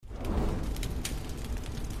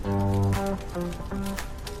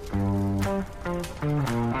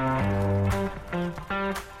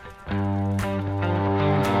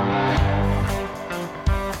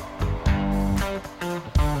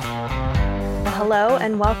Hello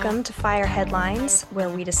and welcome to Fire Headlines, where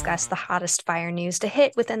we discuss the hottest fire news to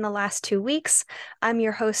hit within the last 2 weeks. I'm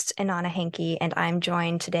your host, Inanna Hankey, and I'm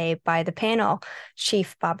joined today by the panel,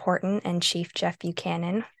 Chief Bob Horton and Chief Jeff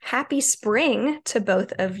Buchanan. Happy spring to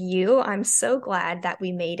both of you. I'm so glad that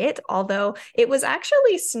we made it, although it was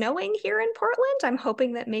actually snowing here in Portland. I'm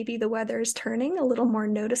hoping that maybe the weather is turning a little more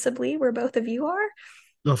noticeably where both of you are.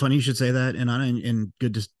 Well, funny you should say that, and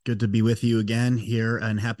good to be with you again here,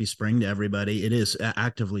 and happy spring to everybody. It is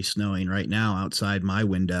actively snowing right now outside my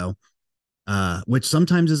window, which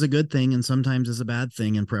sometimes is a good thing and sometimes is a bad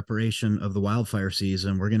thing in preparation of the wildfire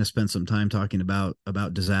season. We're going to spend some time talking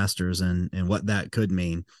about disasters and what that could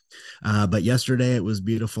mean. But yesterday it was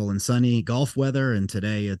beautiful and sunny golf weather, and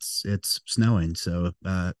today it's snowing. So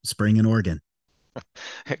spring in Oregon.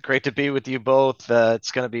 Great to be with you both.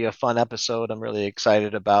 It's going to be a fun episode. I'm really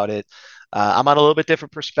excited about it. I'm on a little bit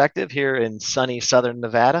different perspective here in sunny southern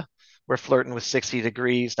Nevada. We're flirting with 60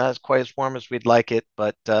 degrees, not as quite as warm as we'd like it,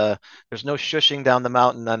 but there's no shushing down the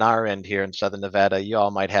mountain on our end here in southern Nevada. You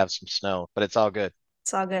all might have some snow, but it's all good.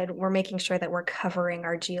 It's all good. We're making sure that we're covering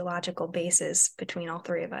our geological bases between all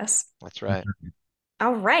three of us. That's right.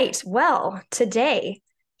 All right. Well, today,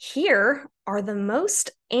 here are the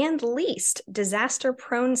most and least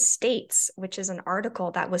disaster-prone states, which is an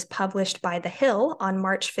article that was published by The Hill on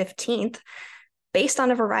March 15th. Based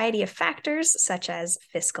on a variety of factors such as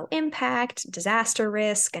fiscal impact, disaster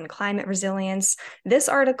risk, and climate resilience, this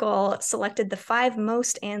article selected the 5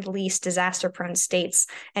 most and least disaster-prone states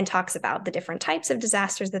and talks about the different types of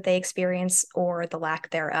disasters that they experience or the lack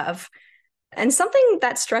thereof. And something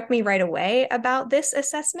that struck me right away about this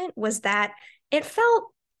assessment was that it felt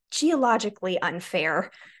geologically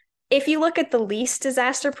unfair. If you look at the least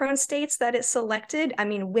disaster-prone states that it selected, I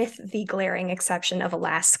mean, with the glaring exception of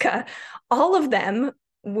Alaska, all of them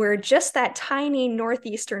were just that tiny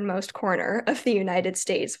northeasternmost corner of the United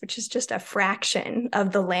States, which is just a fraction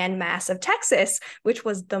of the landmass of Texas, which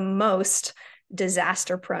was the most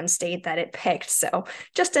disaster-prone state that it picked. So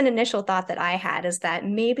just an initial thought that I had is that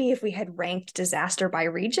maybe if we had ranked disaster by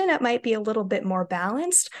region, it might be a little bit more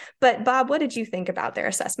balanced. But Bob, what did you think about their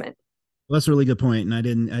assessment? Well, that's a really good point, and I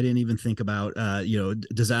didn't even think about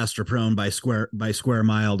disaster prone by square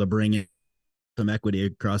mile to bring in some equity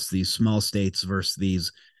across these small states versus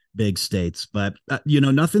these big states. But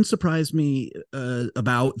nothing surprised me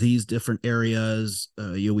about these different areas.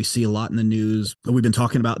 We see a lot in the news. We've been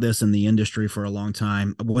talking about this in the industry for a long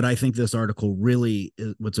time. What I think this article really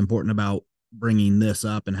is, what's important about bringing this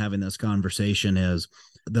up and having this conversation is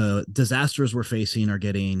the disasters we're facing are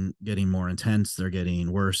getting more intense. They're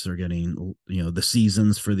getting worse. They're getting, the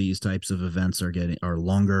seasons for these types of events are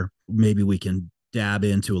longer. Maybe we can dab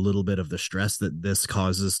into a little bit of the stress that this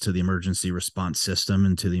causes to the emergency response system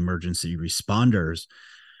and to the emergency responders.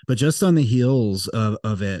 But just on the heels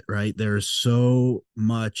of it, right, there's so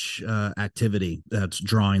much activity that's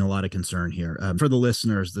drawing a lot of concern here. For the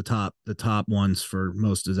listeners, the top ones for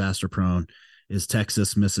most disaster prone is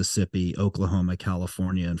Texas, Mississippi, Oklahoma,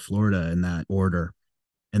 California, and Florida in that order.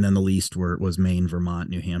 And then the least was Maine, Vermont,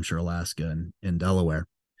 New Hampshire, Alaska, and Delaware.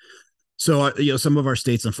 So, some of our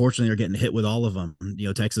states, unfortunately, are getting hit with all of them.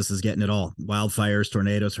 Texas is getting it all. Wildfires,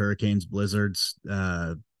 tornadoes, hurricanes, blizzards,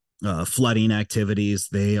 flooding activities.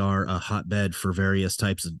 They are a hotbed for various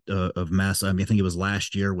types of mess. I mean, I think it was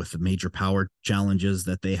last year with the major power challenges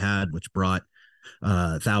that they had, which brought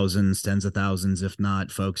thousands, tens of thousands, if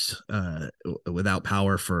not folks without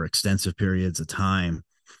power for extensive periods of time.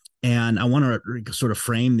 And I want to sort of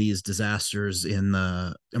frame these disasters in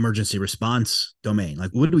the emergency response domain.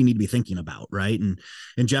 Like, what do we need to be thinking about, right? And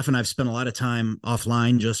Jeff and I've spent a lot of time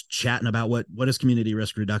offline just chatting about what does community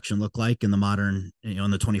risk reduction look like in the modern,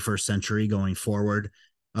 in the 21st century going forward.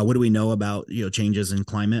 What do we know about changes in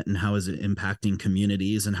climate and how is it impacting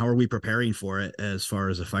communities and how are we preparing for it as far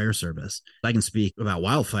as a fire service? I can speak about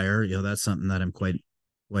wildfire. That's something that I'm quite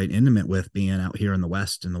intimate with, being out here in the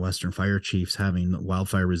West and the Western Fire Chiefs having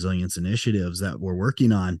wildfire resilience initiatives that we're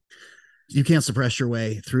working on. You can't suppress your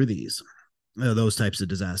way through those types of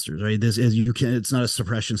disasters, right? It's not a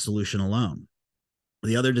suppression solution alone.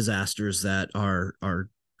 The other disasters that our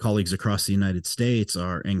colleagues across the United States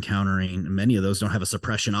are encountering, many of those don't have a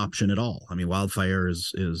suppression option at all. I mean, wildfire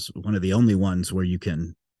is one of the only ones where you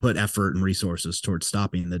can put effort and resources towards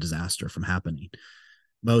stopping the disaster from happening.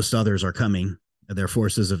 Most others are coming. They're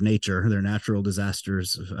forces of nature. They're natural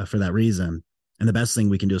disasters for that reason. And the best thing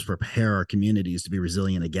we can do is prepare our communities to be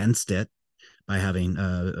resilient against it by having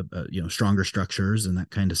stronger structures and that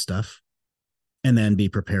kind of stuff, and then be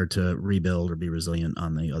prepared to rebuild or be resilient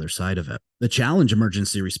on the other side of it. The challenge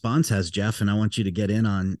emergency response has, Jeff, and I want you to get in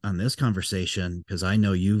on this conversation because I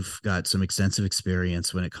know you've got some extensive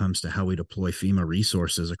experience when it comes to how we deploy FEMA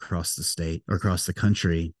resources across the state or across the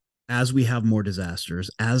country. As we have more disasters,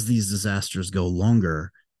 as these disasters go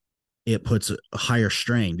longer, it puts a higher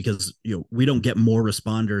strain because we don't get more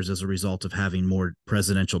responders as a result of having more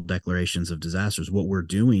presidential declarations of disasters. What we're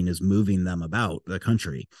doing is moving them about the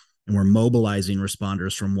country, and we're mobilizing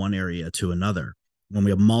responders from one area to another. When we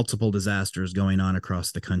have multiple disasters going on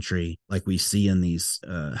across the country, like we see in these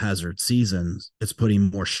hazard seasons, it's putting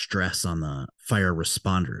more stress on the fire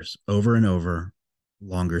responders over and over,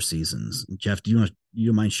 longer seasons. Jeff, do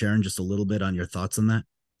you mind sharing just a little bit on your thoughts on that?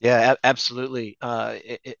 Yeah, absolutely.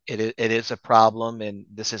 It is a problem, and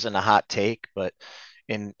this isn't a hot take, but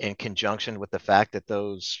in conjunction with the fact that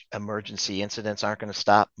those emergency incidents aren't going to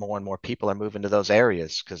stop, more and more people are moving to those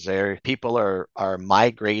areas because people are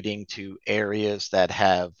migrating to areas that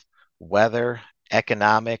have weather,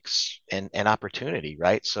 economics, and opportunity,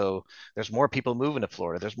 right? So there's more people moving to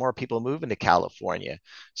Florida, there's more people moving to California.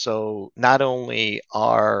 So not only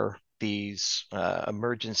are these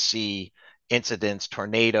emergency incidents,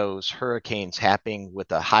 tornadoes, hurricanes happening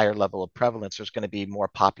with a higher level of prevalence, there's going to be more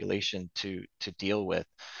population to deal with.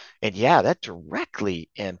 And yeah, that directly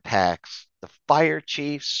impacts the fire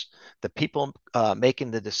chiefs, the people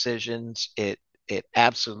making the decisions. It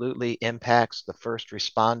absolutely impacts the first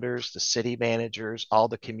responders, the city managers, all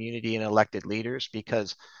the community and elected leaders,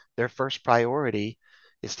 because their first priority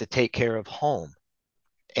is to take care of home.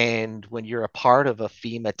 And when you're a part of a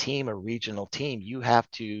FEMA team, a regional team, you have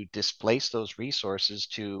to displace those resources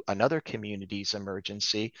to another community's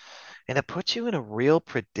emergency. And it puts you in a real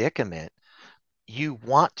predicament. You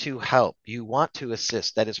want to help, you want to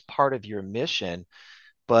assist. That is part of your mission.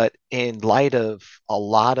 But in light of a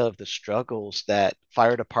lot of the struggles that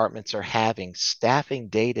fire departments are having, staffing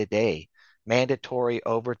day to day, mandatory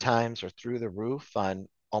overtimes are through the roof on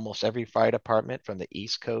almost every fire department from the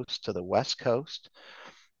East Coast to the West Coast.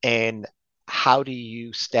 And how do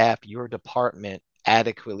you staff your department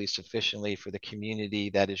adequately, sufficiently for the community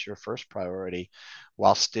that is your first priority,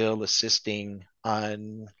 while still assisting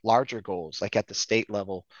on larger goals, like at the state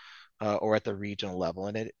level or at the regional level?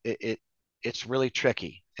 And it's really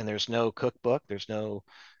tricky. And there's no cookbook, there's no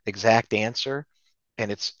exact answer,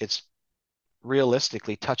 and it's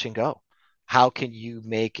realistically touch and go. How can you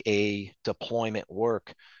make a deployment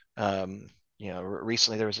work?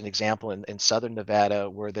 Recently there was an example in Southern Nevada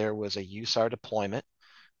where there was a USAR deployment.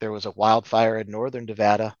 There was a wildfire in Northern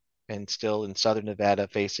Nevada and still in Southern Nevada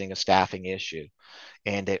facing a staffing issue.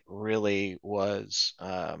 And it really was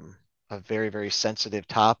a very, very sensitive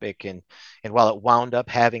topic. And while it wound up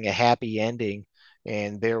having a happy ending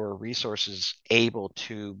and there were resources able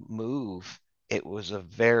to move, it was a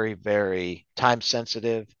very, very time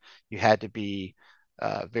sensitive. You had to be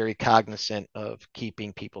very cognizant of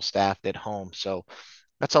keeping people staffed at home. So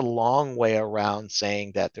that's a long way around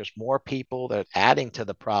saying that there's more people that are adding to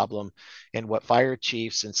the problem, and what fire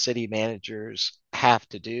chiefs and city managers have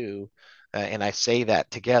to do. And I say that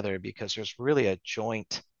together because there's really a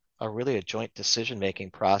joint decision making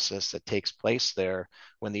process that takes place there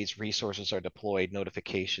when these resources are deployed,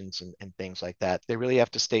 notifications and things like that. They really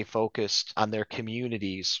have to stay focused on their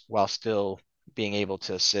communities while still being able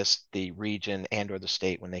to assist the region and or the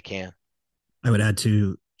state when they can. I would add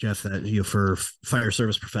to Jeff that for fire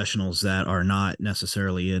service professionals that are not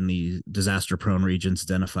necessarily in the disaster prone regions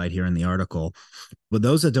identified here in the article, but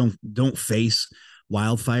those that don't face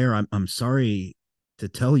wildfire, I'm sorry to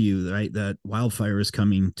tell you, right, that wildfire is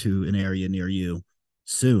coming to an area near you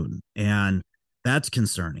soon, and that's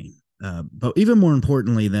concerning. But even more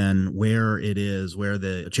importantly than where it is, where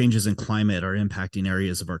the changes in climate are impacting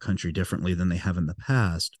areas of our country differently than they have in the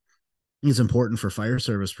past, it's important for fire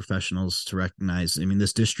service professionals to recognize,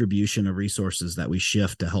 this distribution of resources that we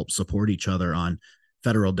shift to help support each other on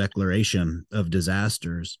federal declaration of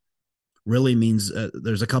disasters really means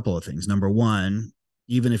there's a couple of things. Number one,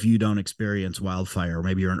 even if you don't experience wildfire, or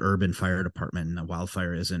maybe you're an urban fire department and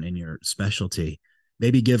wildfire isn't in your specialty,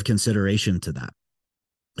 maybe give consideration to that.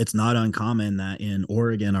 It's not uncommon that in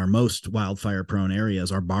Oregon, our most wildfire prone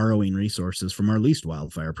areas are borrowing resources from our least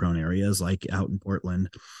wildfire prone areas, like out in Portland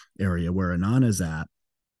area where Anana is at.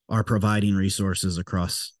 are providing resources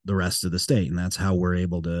across the rest of the state, and that's how we're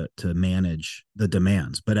able to manage the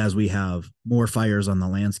demands. But as we have more fires on the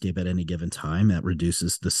landscape at any given time, that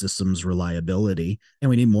reduces the system's reliability, and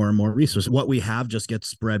we need more and more resources. What we have just gets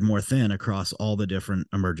spread more thin across all the different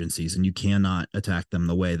emergencies, and you cannot attack them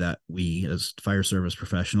the way that we as fire service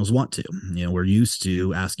professionals want to. We're used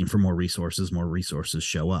to asking for more resources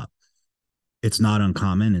show up. It's not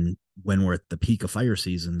uncommon, and when we're at the peak of fire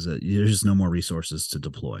seasons, there's just no more resources to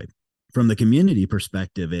deploy. From the community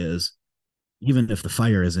perspective is, even if the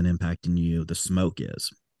fire isn't impacting you, the smoke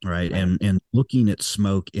is, right? And looking at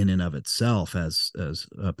smoke in and of itself as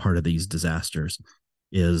a part of these disasters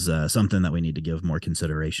is something that we need to give more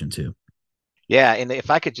consideration to. Yeah, and if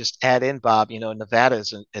I could just add in, Bob, Nevada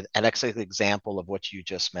is an excellent example of what you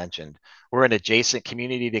just mentioned. We're an adjacent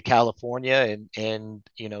community to California and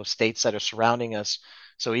states that are surrounding us.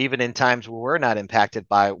 So even in times where we're not impacted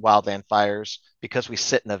by wildland fires, because we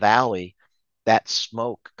sit in a valley, that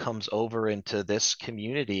smoke comes over into this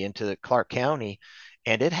community, into Clark County,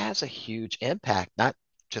 and it has a huge impact, not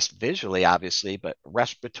just visually, obviously, but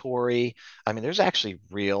respiratory. I mean, there's actually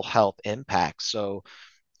real health impacts. So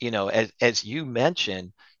as you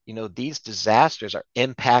mentioned, these disasters are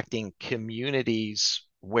impacting communities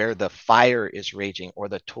where the fire is raging or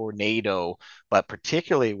the tornado, but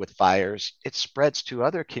particularly with fires, it spreads to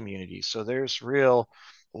other communities. So there's real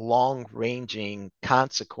long-ranging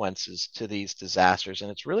consequences to these disasters,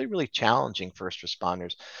 and it's really, really challenging first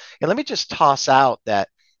responders. And let me just toss out that,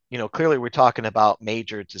 clearly we're talking about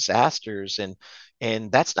major disasters,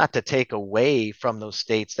 and that's not to take away from those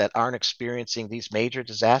states that aren't experiencing these major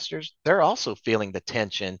disasters. They're also feeling the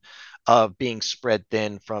tension of being spread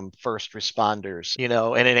thin from first responders. In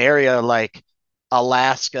an area like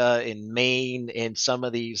Alaska and Maine and some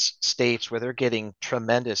of these states where they're getting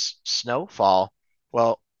tremendous snowfall.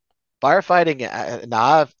 Well, firefighting,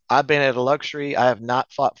 now I've been at a luxury. I have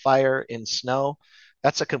not fought fire in snow.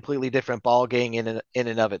 That's a completely different ball game in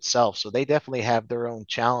and of itself. So they definitely have their own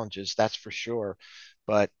challenges, that's for sure.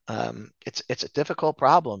 But it's a difficult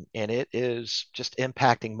problem, and it is just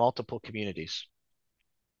impacting multiple communities.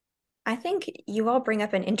 I think you all bring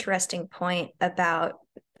up an interesting point about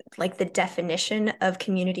like the definition of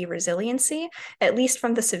community resiliency, at least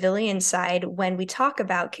from the civilian side. When we talk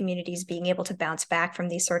about communities being able to bounce back from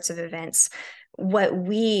these sorts of events, what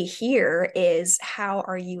we hear is, how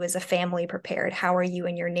are you as a family prepared? How are you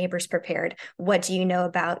and your neighbors prepared? What do you know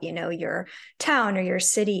about, your town or your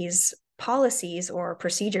city's policies or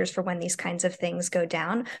procedures for when these kinds of things go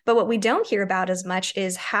down? But what we don't hear about as much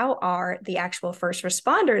is, how are the actual first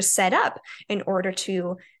responders set up in order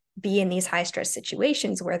to be in these high stress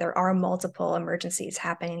situations where there are multiple emergencies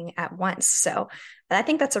happening at once. So I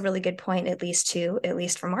think that's a really good point, at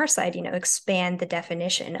least from our side, expand the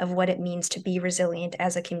definition of what it means to be resilient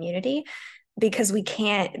as a community, because we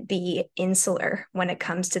can't be insular when it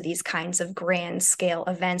comes to these kinds of grand scale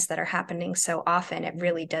events that are happening so often. It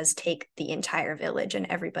really does take the entire village and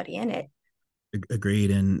everybody in it.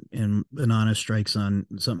 Agreed. And Anana strikes on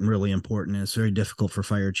something really important. And it's very difficult for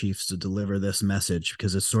fire chiefs to deliver this message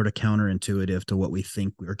because it's sort of counterintuitive to what we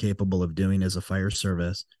think we're capable of doing as a fire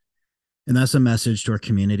service. And that's a message to our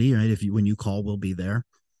community, right? When you call, we'll be there,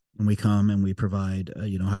 and we come and we provide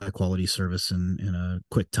high quality service in a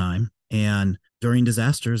quick time. And during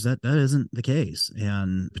disasters, that isn't the case.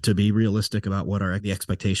 And to be realistic about what the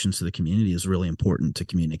expectations to the community is really important to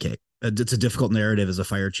communicate. It's a difficult narrative as a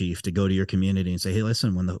fire chief to go to your community and say, hey,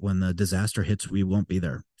 listen, when the disaster hits, we won't be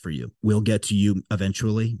there for you. We'll get to you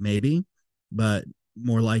eventually, maybe, but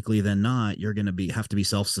more likely than not, you're going to have to be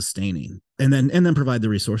self-sustaining, and then provide the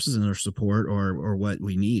resources and our support or what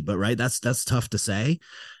we need. But right, that's tough to say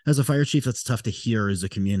as a fire chief. That's tough to hear as a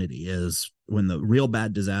community, is when the real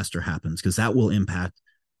bad disaster happens, because that will impact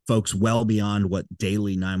folks well beyond what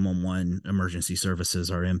daily 911 emergency services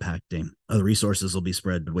are impacting. The resources will be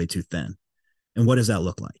spread way too thin. And what does that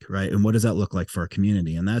look like, right? And what does that look like for our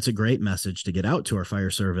community? And that's a great message to get out to our fire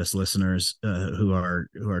service listeners who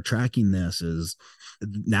are tracking this. Is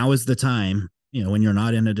now is the time, when you're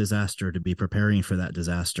not in a disaster, to be preparing for that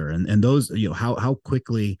disaster. And those, how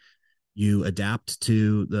quickly you adapt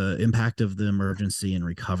to the impact of the emergency and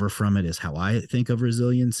recover from it is how I think of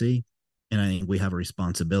resiliency. And I think we have a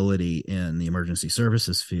responsibility in the emergency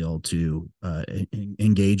services field to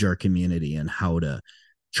engage our community and how to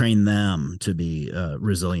train them to be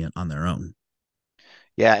resilient on their own.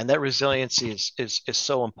 Yeah, and that resiliency is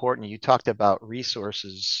so important. You talked about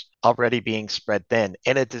resources already being spread thin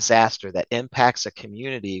in a disaster that impacts a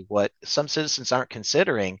community. What some citizens aren't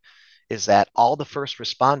considering is that all the first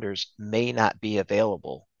responders may not be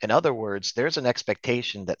available. In other words, there's an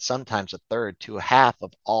expectation that sometimes a third to a half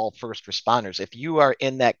of all first responders, if you are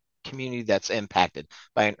in that community that's impacted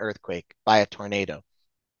by an earthquake, by a tornado,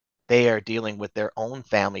 they are dealing with their own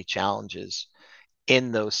family challenges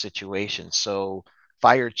in those situations. So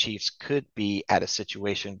fire chiefs could be at a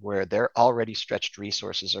situation where their already stretched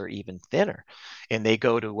resources are even thinner, and they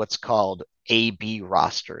go to what's called A-B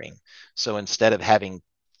rostering. So instead of having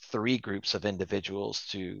three groups of individuals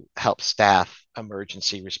to help staff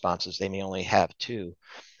emergency responses, they may only have two.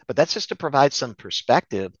 But that's just to provide some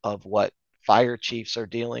perspective of what fire chiefs are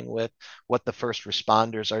dealing with, what the first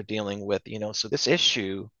responders are dealing with. So this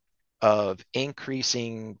issue of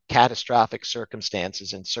increasing catastrophic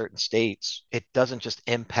circumstances in certain states, it doesn't just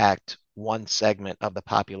impact one segment of the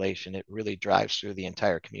population, it really drives through the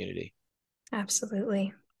entire community.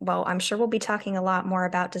 Absolutely. Well, I'm sure we'll be talking a lot more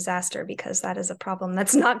about disaster because that is a problem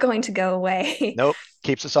that's not going to go away. Nope,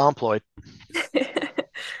 keeps us all employed.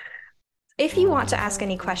 If you want to ask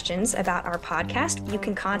any questions about our podcast, you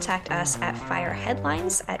can contact us at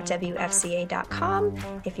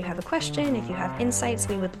fireheadlines@wfca.com. If you have a question, if you have insights,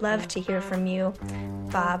 we would love to hear from you.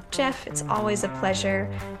 Bob, Jeff, it's always a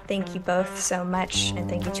pleasure. Thank you both so much, and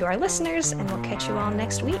thank you to our listeners, and we'll catch you all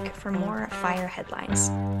next week for more Fire Headlines.